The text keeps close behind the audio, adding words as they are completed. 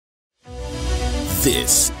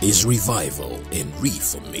This is Revival and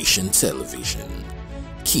Reformation Television.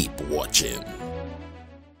 Keep watching.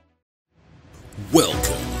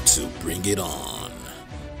 Welcome to Bring It On,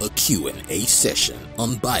 a Q&A session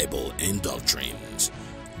on Bible and doctrines.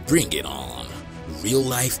 Bring it on,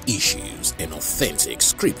 real-life issues and authentic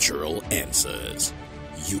scriptural answers.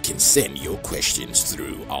 You can send your questions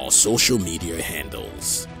through our social media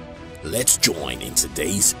handles. Let's join in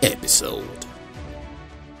today's episode.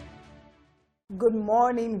 Good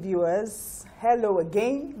morning, viewers. Hello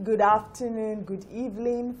again. Good afternoon, good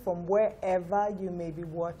evening from wherever you may be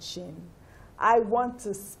watching. I want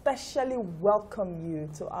to specially welcome you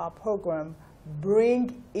to our program,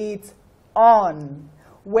 Bring It On,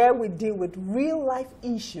 where we deal with real-life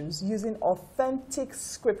issues using authentic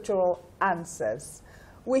scriptural answers.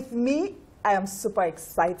 With me, I am super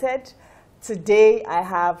excited. Today, I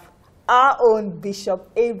have our own Bishop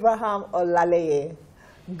Abraham Olaleye.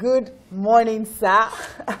 Good morning, sir.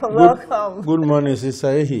 Welcome. Good morning, Sister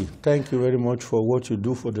Ehi. Thank you very much for what you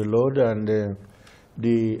do for the Lord and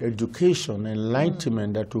the education,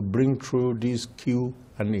 enlightenment that you bring through this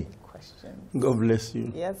Q&A. God bless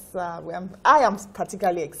you. Yes, sir. I am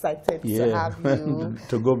particularly excited to have you.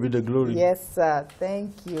 To God be the glory. Yes, sir.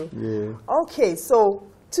 Thank you. Yeah. Okay, so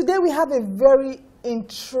today we have a very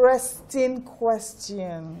interesting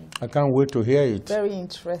question. I can't wait to hear it. Very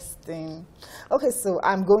interesting. Okay, so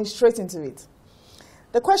I'm going straight into it.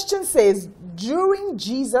 The question says, during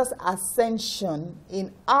Jesus' ascension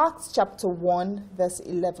in Acts chapter 1, verse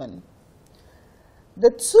 11,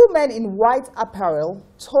 the two men in white apparel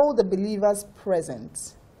told the believers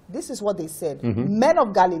present, this is what they said, Men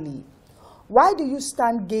of Galilee, why do you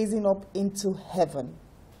stand gazing up into heaven?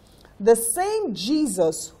 The same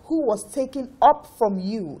Jesus who was taken up from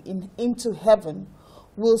you into heaven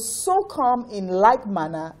will so come in like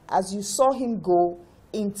manner as you saw him go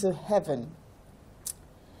into heaven.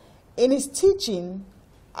 In his teaching,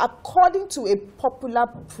 according to a popular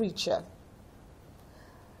preacher,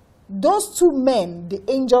 those two men, the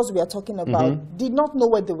angels we are talking about, did not know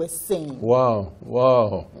what they were saying. Wow,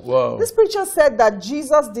 wow, wow. This preacher said that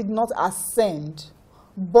Jesus did not ascend,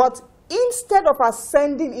 but instead of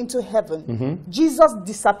ascending into heaven, Jesus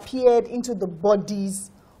disappeared into the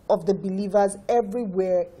bodies of the believers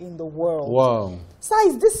everywhere in the world. Wow. So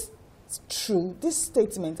is this true, this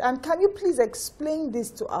statement? And can you please explain this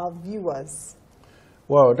to our viewers?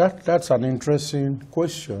 Well, that's an interesting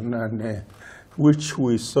question, and which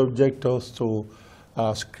will subject us to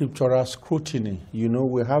scriptural scrutiny. You know,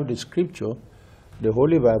 we have the scripture, the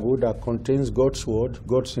Holy Bible, that contains God's word,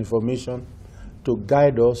 God's information, to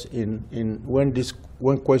guide us in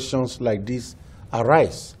when questions like this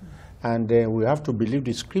arise. And we have to believe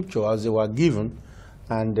the scripture as they were given.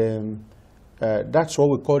 And that's what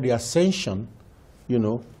we call the ascension. You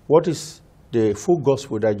know, what is the full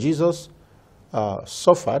gospel? That Jesus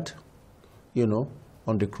suffered, you know,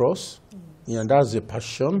 on the cross. And that's the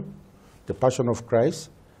passion of Christ.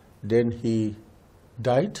 Then he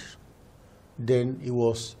died. Then he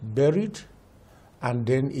was buried. And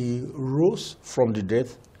then he rose from the dead.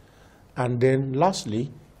 And then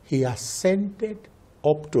lastly, he ascended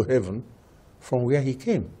up to heaven from where he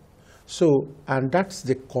came. So, and that's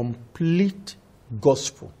the complete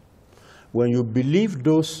gospel. When you believe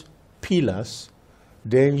those pillars,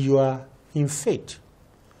 then you are in faith.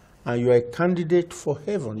 And you are a candidate for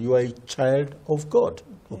heaven. You are a child of God.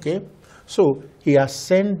 Okay? So, he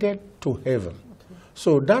ascended to heaven.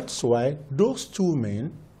 So that's why those two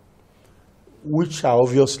men, which are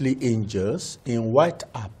obviously angels in white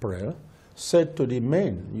apparel, said to the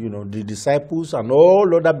men, you know, the disciples and all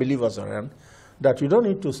other believers around, that you don't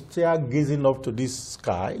need to stare gazing up to this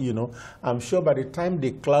sky, you know. I'm sure by the time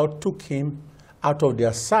the cloud took him out of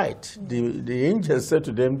their sight, the angels said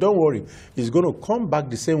to them, don't worry, he's going to come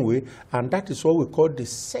back the same way, and that is what we call the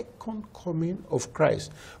second coming of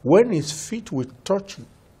Christ, when his feet will touch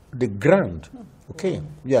the ground. Okay,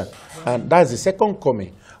 yeah, and that's the second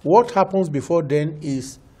coming. What happens before then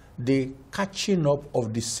is the catching up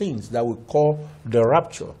of the saints that we call the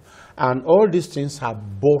rapture. And all these things are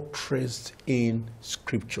buttressed in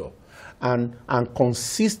Scripture and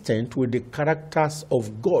consistent with the characters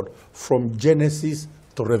of God from Genesis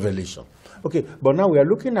to Revelation. Okay, but now we are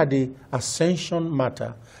looking at the ascension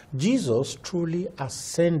matter. Jesus truly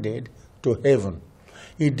ascended to heaven.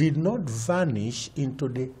 He did not vanish into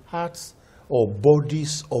the hearts or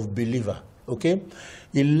bodies of believers. Okay?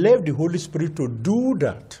 He left the Holy Spirit to do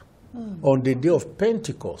that on the day of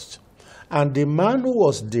Pentecost. And the man who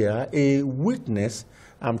was there, a witness,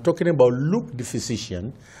 I'm talking about Luke the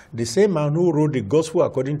physician, the same man who wrote the gospel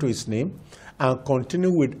according to his name, and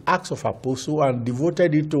continued with Acts of Apostles and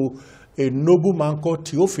devoted it to a nobleman called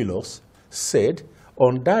Theophilus said,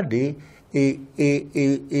 on that day,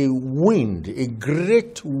 a wind, a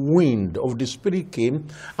great wind of the Spirit came,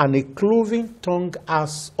 and a cloven tongue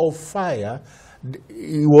as of fire.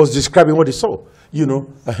 He was describing what he saw,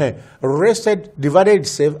 rested, divided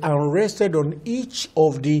itself, and rested on each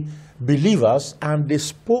of the believers, and they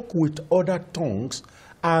spoke with other tongues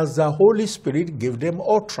as the Holy Spirit gave them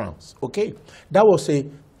utterance. Okay, that was a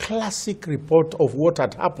classic report of what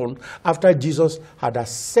had happened after Jesus had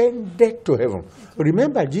ascended to heaven.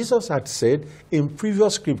 Remember, Jesus had said in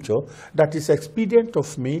previous scripture that it's expedient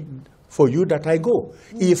of me for you that I go.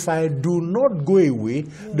 If I do not go away,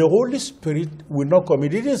 the Holy Spirit will not come. He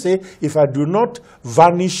didn't say if I do not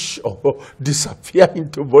vanish or disappear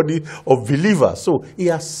into body of believers. So he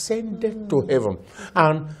ascended to heaven.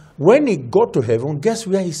 And when he got to heaven, guess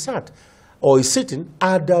where he sat? Or he's sitting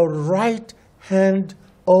at the right hand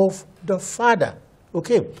of the Father.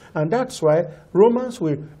 Okay, and that's why Romans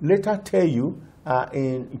will later tell you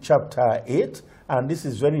in chapter 8, and this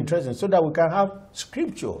is very interesting, so that we can have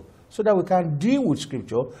scripture, so that we can deal with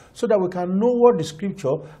scripture, so that we can know what the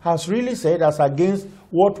scripture has really said as against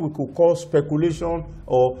what we could call speculation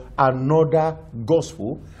or another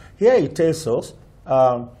gospel. Here it tells us,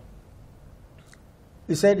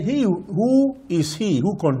 he said, who is he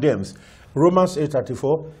who condemns? Romans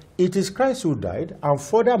 8:34, it is Christ who died, and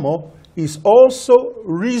furthermore is also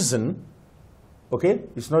risen, okay,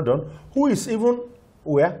 it's not done, who is even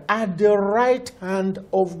where? At the right hand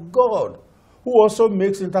of God, who also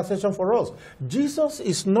makes intercession for us. Jesus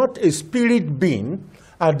is not a spirit being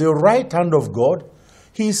at the right hand of God.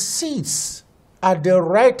 He sits at the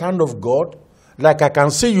right hand of God, like I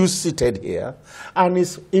can see you seated here, and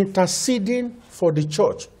is interceding for the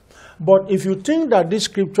church. But if you think that this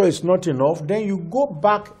scripture is not enough, then you go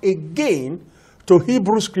back again to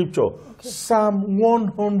Hebrew scripture, okay. Psalm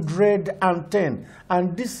 110.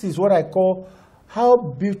 And this is what I call how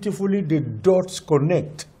beautifully the dots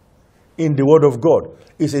connect in the word of God.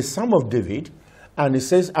 It's a Psalm of David, and it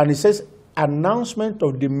says, announcement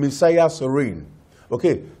of the Messiah's reign.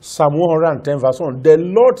 Okay, Psalm 110 verse 1. The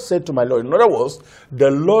Lord said to my Lord. In other words, the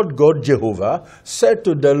Lord God Jehovah said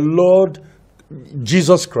to the Lord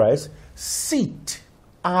Jesus Christ, sit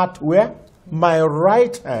at where? My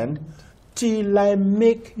right hand, till I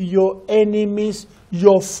make your enemies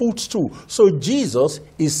your footstool. So Jesus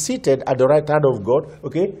is seated at the right hand of God.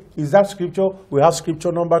 Okay, is that scripture? We have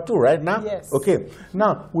scripture number 2 right now. Yes. Okay,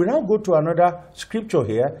 now we now go to another scripture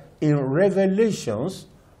here in Revelations.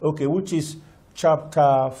 Okay, which is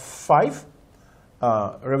chapter 5.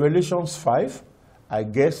 Revelations 5. I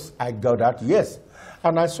guess I got that. Yes.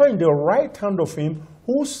 And I saw in the right hand of him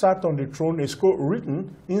who sat on the throne a scroll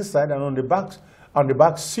written inside, and on the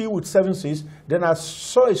back sealed with 7 seals. Then I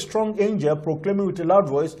saw a strong angel proclaiming with a loud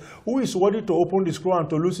voice, who is worthy to open the scroll and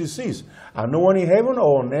to loose its seals? And no one in heaven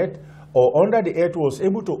or on earth or under the earth was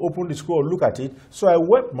able to open the scroll or look at it. So I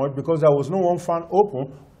wept much, because there was no one found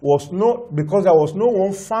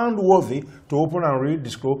found worthy to open and read the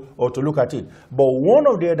scroll or to look at it. But one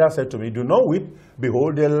of the elders said to me, do not weep.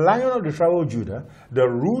 Behold, the Lion of the tribe of Judah, the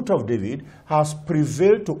Root of David, has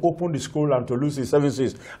prevailed to open the scroll and to loose its 7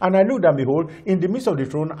 seals. And I looked, and behold, in the midst of the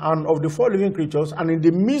throne and of the 4 living creatures, and in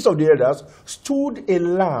the midst of the elders, stood a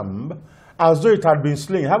lamb, as though it had been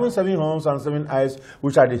slain, having 7 horns and 7 eyes,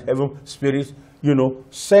 which are the heaven spirits,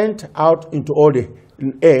 sent out into all the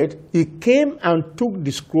earth. He came and took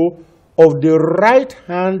the scroll of the right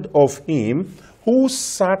hand of him who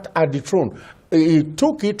sat at the throne. He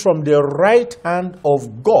took it from the right hand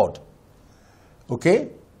of God. Okay?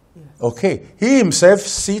 Yes. Okay. He himself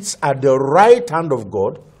sits at the right hand of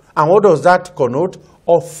God. And what does that connote?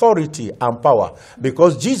 Authority and power.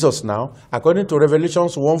 Because Jesus now, according to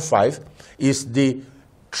Revelations 1:5, is the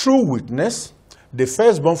true witness, the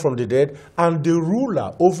firstborn from the dead, and the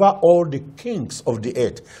ruler over all the kings of the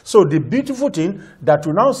earth. So the beautiful thing that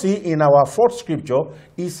we now see in our 4th scripture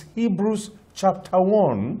is Hebrews chapter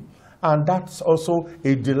 1, and that's also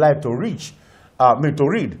a delight to read.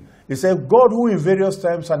 It says, God, who in various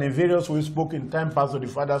times and in various ways spoke in time past to the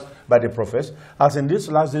fathers by the prophets, has in this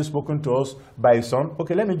last day spoken to us by his Son.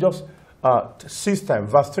 Okay, let me just see time.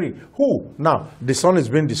 Verse 3. Who? Now, the Son is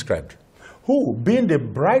being described. Who, being the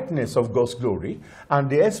brightness of God's glory and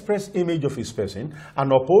the express image of his person,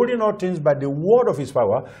 and upholding all things by the word of his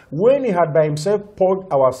power, when he had by himself purged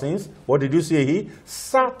our sins, what did you say? He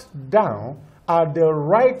sat down at the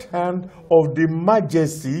right hand of the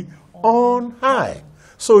majesty on high.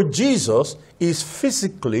 So Jesus is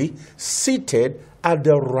physically seated at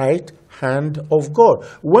the right hand of God.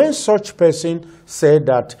 When such person said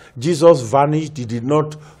that Jesus vanished, he did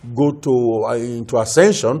not go into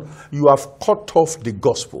ascension, you have cut off the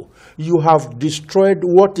gospel. You have destroyed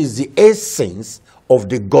what is the essence of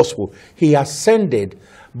the gospel. He ascended,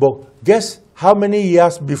 but guess how many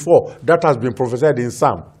years before that has been prophesied in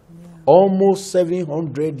Psalm? Yeah. Almost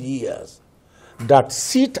 700 years. That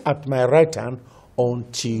sit at my right hand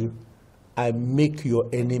until I make your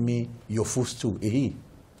enemy your footstool.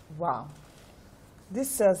 Wow.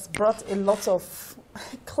 This has brought a lot of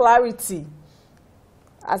clarity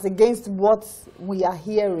as against what we are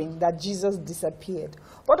hearing, that Jesus disappeared.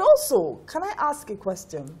 But also, can I ask a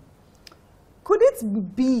question? Could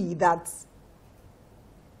it be that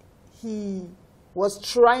he was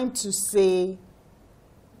trying to say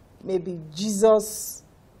maybe Jesus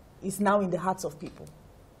is now in the hearts of people?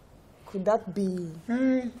 Could that be?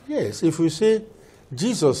 Yes, if we say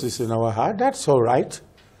Jesus is in our heart, that's all right.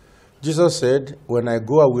 Jesus said, when I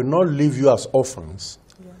go, I will not leave you as orphans.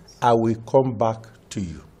 Yes. I will come back to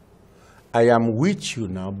you. I am with you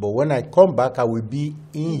now, but when I come back, I will be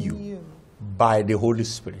in you by the Holy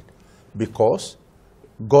Spirit. Because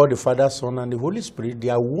God, the Father, Son, and the Holy Spirit, they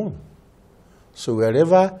are one. So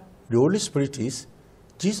wherever the Holy Spirit is,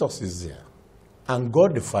 Jesus is there. And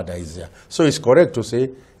God the Father is there. So it's correct to say,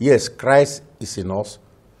 yes, Christ is in us.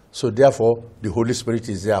 So therefore, the Holy Spirit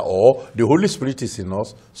is there. Or the Holy Spirit is in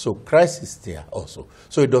us. So Christ is there also.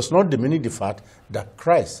 So it does not diminish the fact that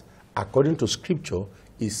Christ, according to Scripture,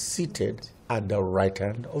 is seated at the right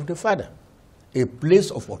hand of the Father. A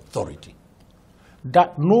place of authority.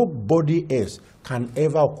 That nobody else can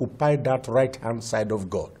ever occupy that right hand side of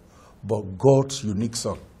God. But God's unique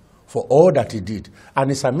Son. For all that he did.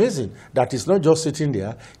 And it's amazing that he's not just sitting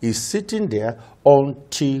there, he's sitting there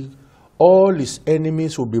until all his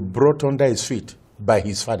enemies will be brought under his feet by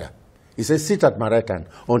his Father. He says, sit at my right hand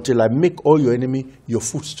until I make all your enemy your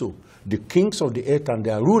footstool. The kings of the earth and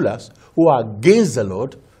their rulers who are against the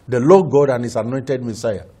Lord God and his anointed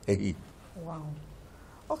Messiah. Wow.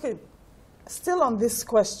 Okay, still on this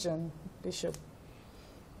question, Bishop.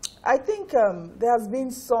 I think there has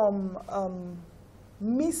been some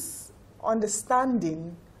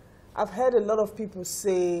misunderstanding. I've heard a lot of people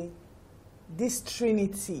say this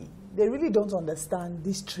Trinity, they really don't understand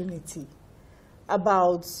this Trinity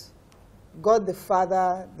about God the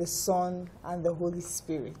Father, the Son, and the Holy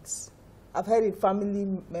Spirit. I've heard a family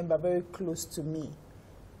member very close to me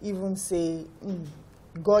even say,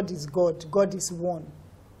 God is God, God is one,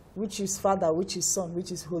 which is Father, which is Son,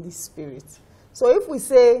 which is Holy Spirit. So if we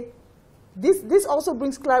say, this also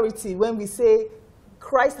brings clarity when we say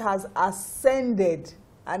Christ has ascended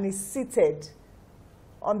and is seated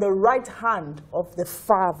on the right hand of the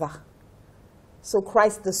Father. So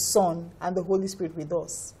Christ the Son and the Holy Spirit with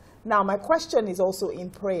us. Now my question is also in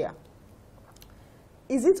prayer.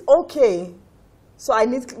 Is it okay? So I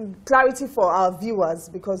need clarity for our viewers,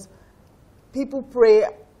 because people pray,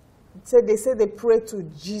 they say they pray to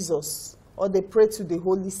Jesus or they pray to the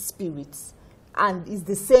Holy Spirit. And it's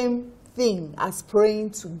the same thing as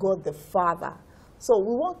praying to God the Father. So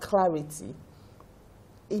we want clarity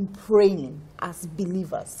in praying as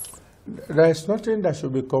believers. There is nothing that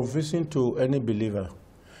should be confusing to any believer.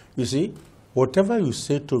 You see, whatever you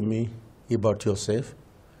say to me about yourself,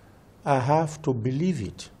 I have to believe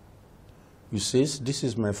it. You say, this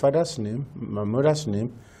is my father's name, my mother's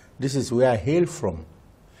name, this is where I hail from.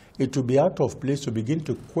 It will be out of place to begin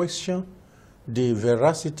to question the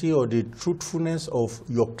veracity or the truthfulness of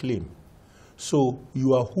your claim. So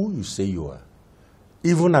you are who you say you are,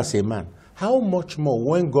 even as a man. How much more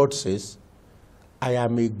when God says, I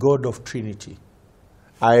am a God of Trinity.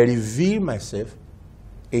 I reveal myself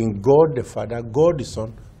in God the Father, God the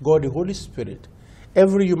Son, God the Holy Spirit.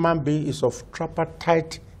 Every human being is of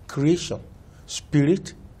tripartite creation.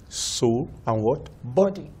 Spirit, soul, and what?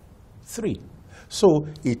 Body. 3. So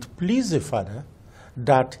it pleased the Father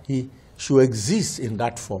that he should exist in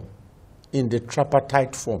that form, in the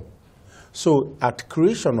tripartite form. So at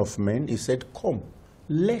creation of men, he said, come,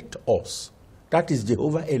 let us. That is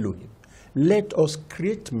Jehovah Elohim. Let us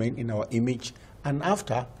create men in our image and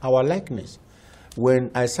after our likeness. When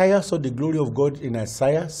Isaiah saw the glory of God in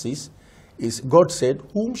Isaiah 6, God said,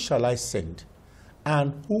 whom shall I send?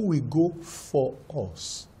 And who will go for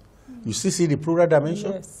us? You see the plural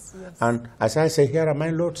dimension? Yes, yes. And Isaiah said, here am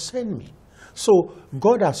I, Lord, send me. So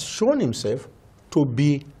God has shown himself to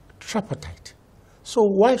be tripartite. So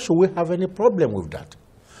why should we have any problem with that?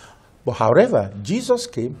 But however, Jesus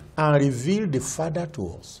came and revealed the Father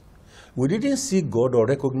to us. We didn't see God or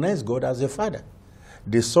recognize God as a Father.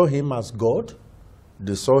 They saw him as God.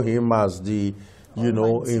 They saw him as the,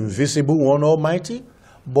 invisible one, Almighty.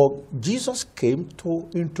 But Jesus came to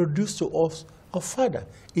introduce to us a Father.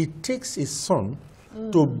 It takes a son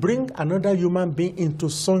to bring another human being into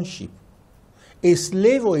sonship. A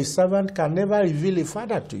slave or a servant can never reveal a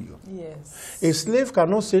father to you. Yes. A slave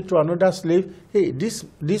cannot say to another slave, hey,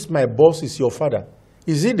 this my boss is your father.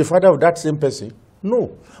 Is he the father of that same person?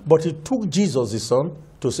 No. But it took Jesus, the son,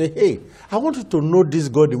 to say, hey, I want you to know this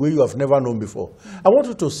God the way you have never known before. I want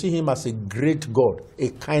you to see him as a great God, a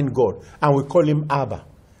kind God. And we call him Abba.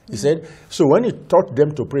 He said, so when he taught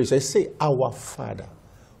them to pray, he said, say, our Father,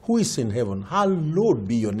 who is in heaven, hallowed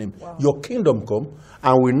be your name. Wow. Your kingdom come.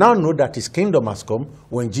 And we now know that his kingdom has come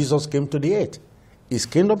when Jesus came to the earth. His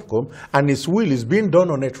kingdom come, and his will is being done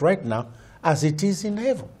on earth right now as it is in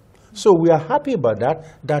heaven. So we are happy about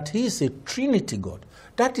that he is a Trinity God.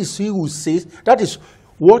 That is he who says, that is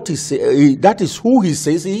what he say, that is who he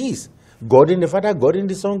says he is. God in the Father, God in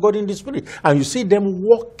the Son, God in the Spirit. And you see them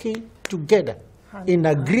walking together in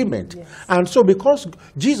agreement. Yes. And so because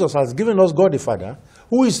Jesus has given us God the Father,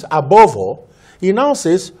 who is above all, he now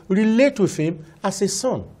says, relate with him as a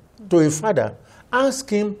son to a father. Ask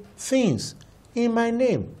him things in my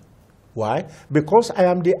name. Why? Because I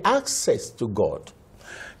am the access to God.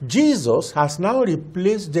 Jesus has now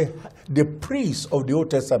replaced the priest of the Old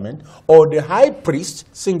Testament, or the high priest,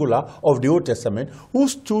 singular, of the Old Testament, who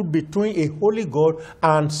stood between a holy God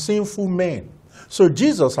and sinful men. So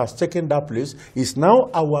Jesus has taken that place. He's now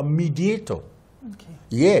our mediator. Okay.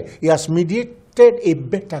 Yeah, he has mediated a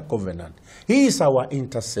better covenant. He is our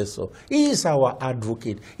intercessor. He is our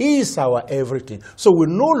advocate. He is our everything. So we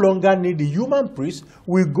no longer need the human priest.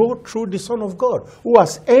 We go through the Son of God, who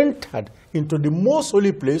has entered into the most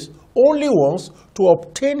holy place only once to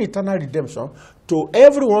obtain eternal redemption to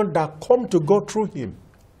everyone that come to God through him.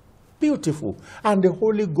 Beautiful. And the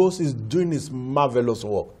Holy Ghost is doing his marvelous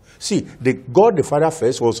work. See, God the Father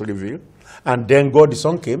first was revealed, and then God the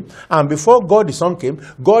Son came. And before God the Son came,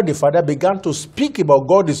 God the Father began to speak about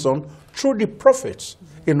God the Son through the prophets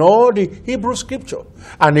in all the Hebrew scripture.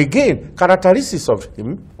 And again, characteristics of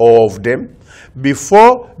him, or of them,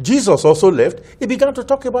 before Jesus also left, he began to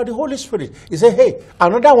talk about the Holy Spirit. He said, hey,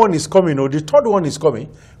 another one is coming, or the third one is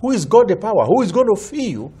coming, who is God the power, who is going to fill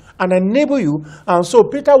you and enable you. And so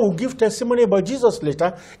Peter will give testimony about Jesus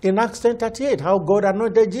later in Acts 10:38, how God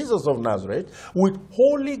anointed Jesus of Nazareth with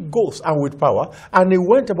Holy Ghost and with power. And he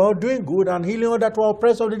went about doing good and healing all that were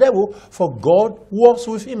oppressed of the devil, for God was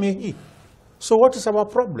with him in he. So what is our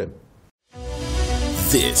problem?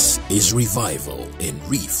 This is Revival and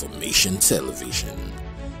Reformation Television.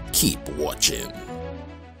 Keep watching.